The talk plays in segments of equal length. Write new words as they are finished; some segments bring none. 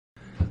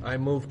I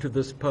move to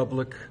this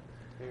public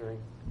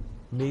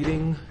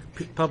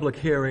public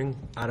hearing,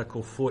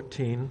 Article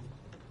 14,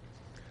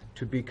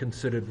 to be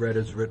considered read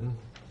as written.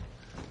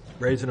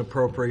 Raise and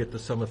appropriate the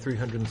sum of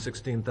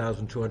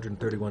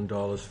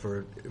 $316,231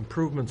 for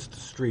improvements to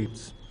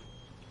streets.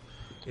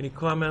 Any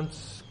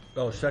comments?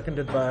 Oh,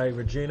 seconded by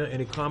Regina.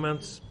 Any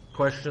comments,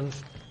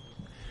 questions?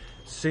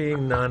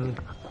 Seeing none,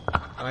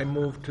 I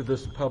move to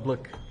this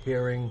public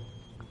hearing,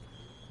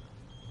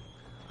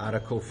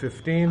 Article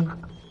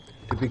 15,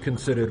 to be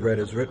considered read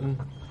as written.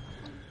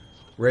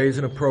 Raise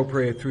and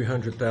appropriate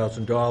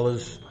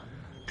 $300,000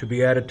 to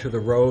be added to the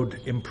Road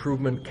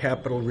Improvement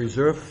Capital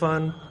Reserve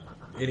Fund.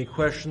 Any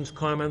questions,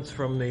 comments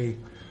from the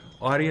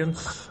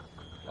audience?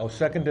 Oh,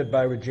 seconded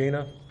by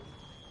Regina.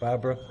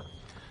 Barbara?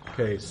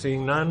 Okay,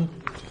 seeing none,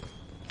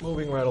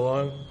 moving right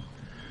along.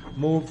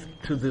 Move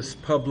to this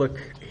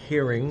public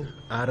hearing,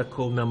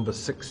 Article number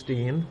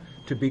 16,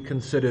 to be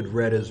considered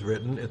read as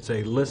written. It's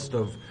a list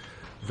of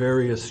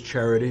various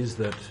charities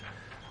that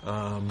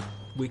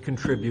we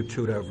contribute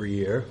to every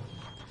year.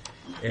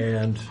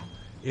 And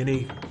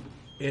any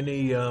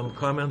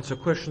comments or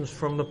questions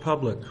from the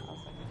public?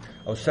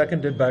 Oh,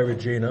 seconded by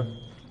Regina.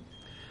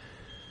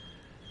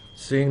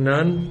 Seeing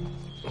none,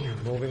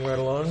 moving right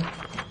along.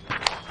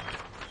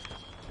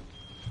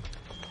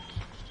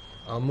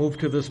 I'll move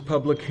to this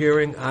public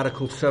hearing,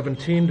 Article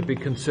 17, to be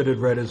considered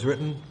read as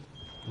written.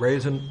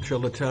 Shall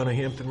the town of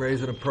Hampton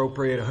raise and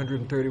appropriate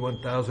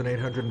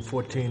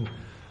 $131,814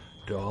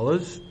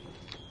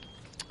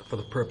 for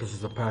the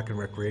purposes of the Park and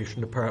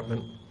Recreation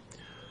Department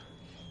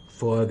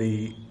for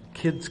the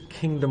Kids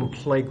Kingdom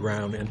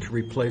Playground and to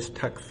replace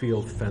tuck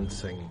field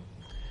fencing.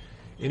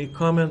 Any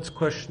comments,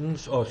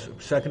 questions? Oh,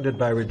 seconded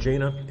by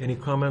Regina. Any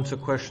comments or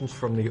questions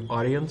from the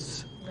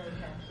audience?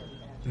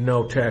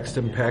 No tax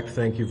impact.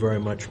 Thank you very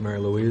much, Mary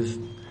Louise.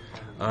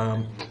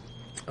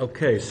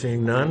 Okay,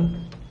 seeing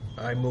none,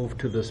 I move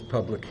to this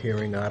public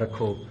hearing,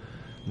 Article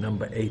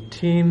number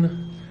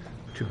 18,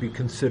 to be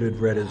considered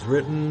read as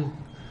written.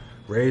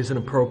 Raise and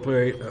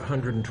appropriate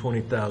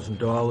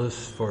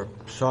 $120,000 for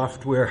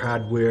software,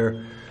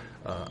 hardware,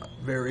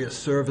 various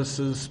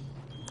services,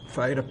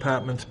 fire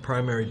department's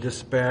primary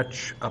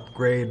dispatch,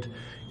 upgrade,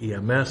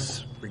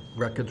 EMS,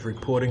 records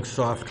reporting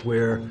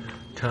software,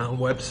 town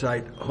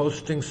website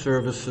hosting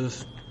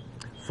services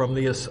from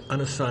the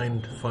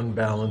unassigned fund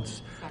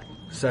balance.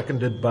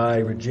 Seconded by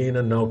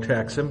Regina. No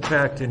tax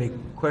impact. Any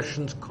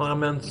questions,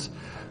 comments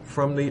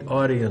from the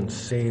audience?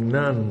 Seeing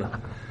none,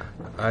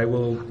 I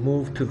will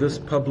move to this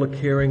public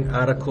hearing,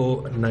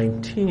 Article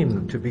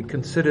 19, to be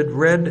considered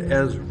read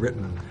as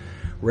written.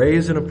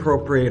 Raise and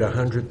appropriate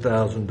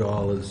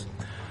 $100,000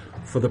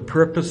 for the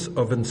purpose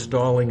of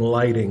installing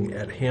lighting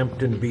at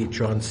Hampton Beach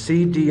on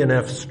C, D, and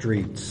F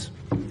streets.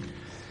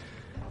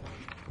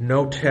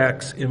 No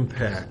tax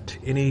impact.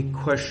 Any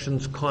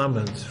questions,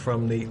 comments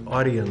from the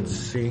audience?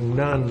 Seeing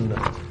none.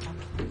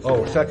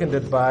 Oh,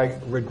 seconded by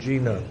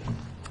Regina.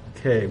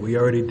 Okay, we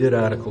already did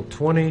Article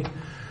 20.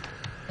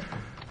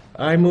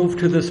 I move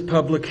to this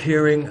public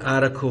hearing,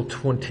 Article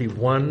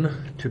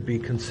 21, to be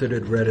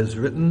considered read as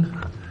written.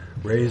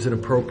 Raise and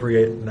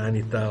appropriate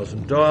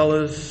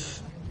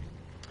 $90,000.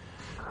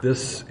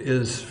 This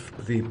is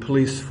the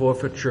Police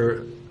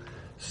Forfeiture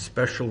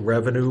Special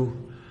Revenue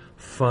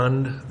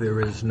Fund. There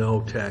is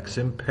no tax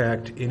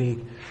impact.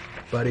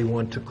 Anybody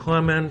want to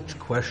comment?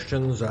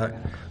 Questions? I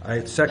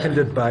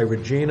seconded by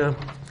Regina.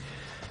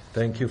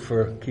 Thank you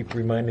for keep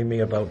reminding me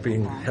about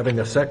having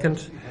a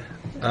second.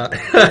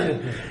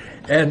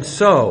 And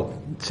so,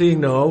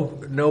 seeing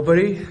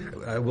nobody,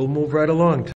 I will move right along.